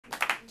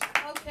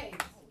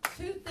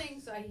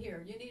I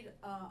hear. You need,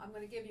 I'm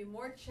going to give you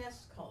more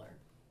chest color,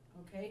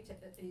 okay?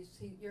 You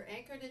see, you're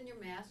anchored in your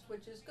mask,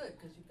 which is good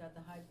because you've got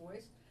the high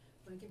voice.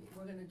 We're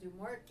going to do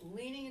more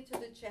leaning into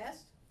the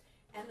chest.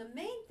 And the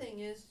main thing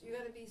is you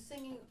got to be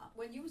singing,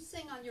 when you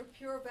sing on your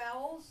pure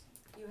vowels,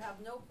 you have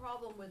no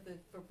problem with the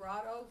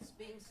vibrato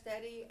being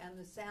steady and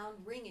the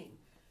sound ringing.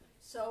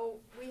 So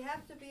we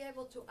have to be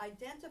able to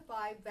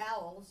identify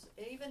vowels,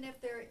 even if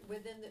they're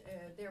within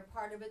they're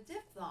part of a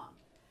diphthong.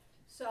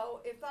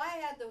 So if I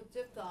had the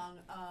diphthong,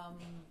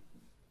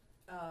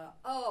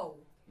 O,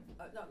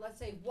 no, let's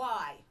say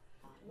Y,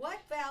 what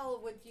vowel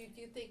do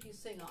you think you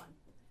sing on?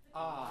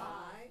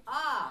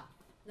 Ah,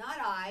 not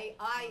I.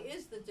 I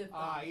is the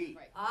diphthong.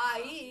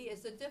 I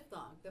is the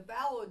diphthong. The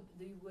vowel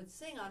you would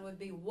sing on would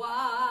be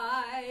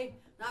Y,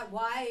 not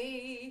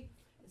Y.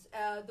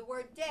 The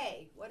word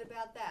day. What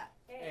about that?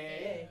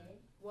 A.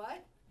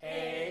 What?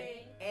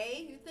 A.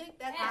 A. You think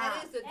that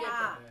is the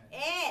diphthong?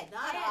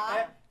 Not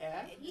ah.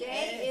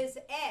 Day is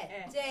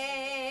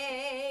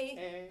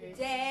Day.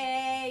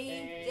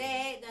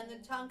 Day. Then the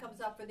tongue comes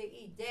up for the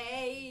E.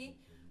 Day.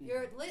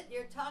 Your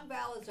tongue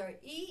vowels are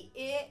E,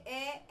 A.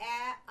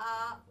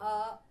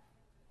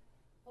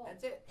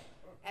 That's it.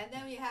 And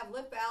then you have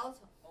lip vowels.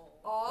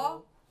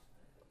 O,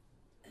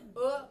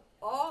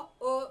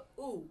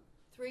 U.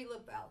 3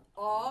 lip vowels.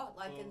 O,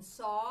 like in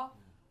saw.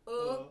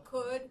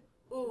 Could.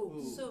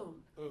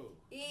 Soon.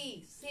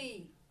 E,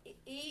 see.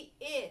 E,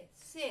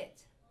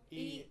 sit.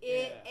 E,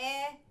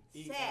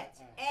 set.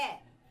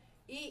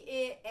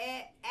 E,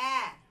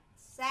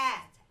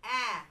 sat.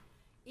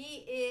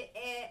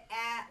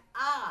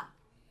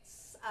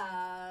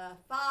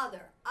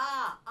 Father,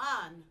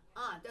 on.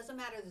 Doesn't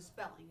matter the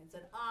spelling. It's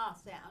an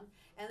sound.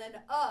 And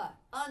then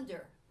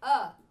under,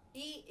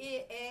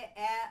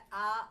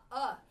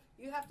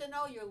 You have to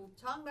know your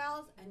tongue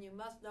vowels and you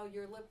must know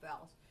your lip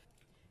vowels.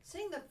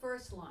 Sing the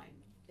first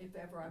line, if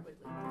ever I would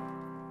leave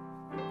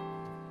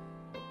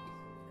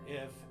you.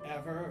 If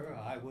ever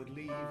I would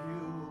leave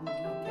you.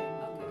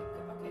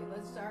 Okay,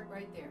 let's start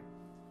right there.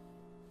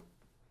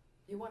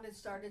 You want it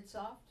started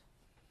soft?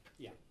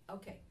 Yeah.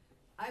 Okay.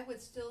 I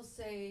would still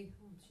say,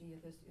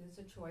 there's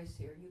a choice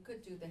here. You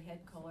could do the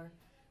head color.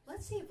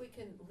 Let's see if we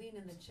can lean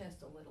in the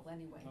chest a little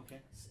anyway.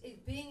 Okay.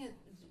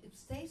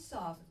 Stay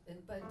soft,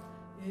 but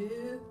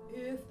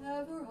if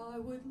ever I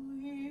would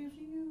leave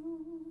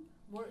you.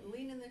 More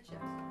lean in the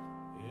chest.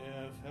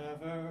 If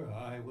ever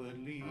I would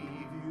leave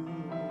you.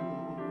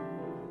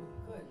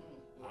 Good.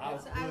 How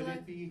could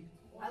it be?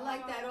 I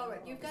like that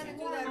already. You've got to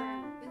do that.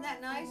 Isn't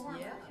that nice?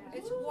 Yeah.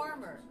 It's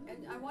warmer,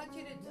 and I want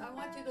you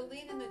to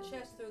lean in the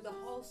chest through the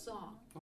whole song.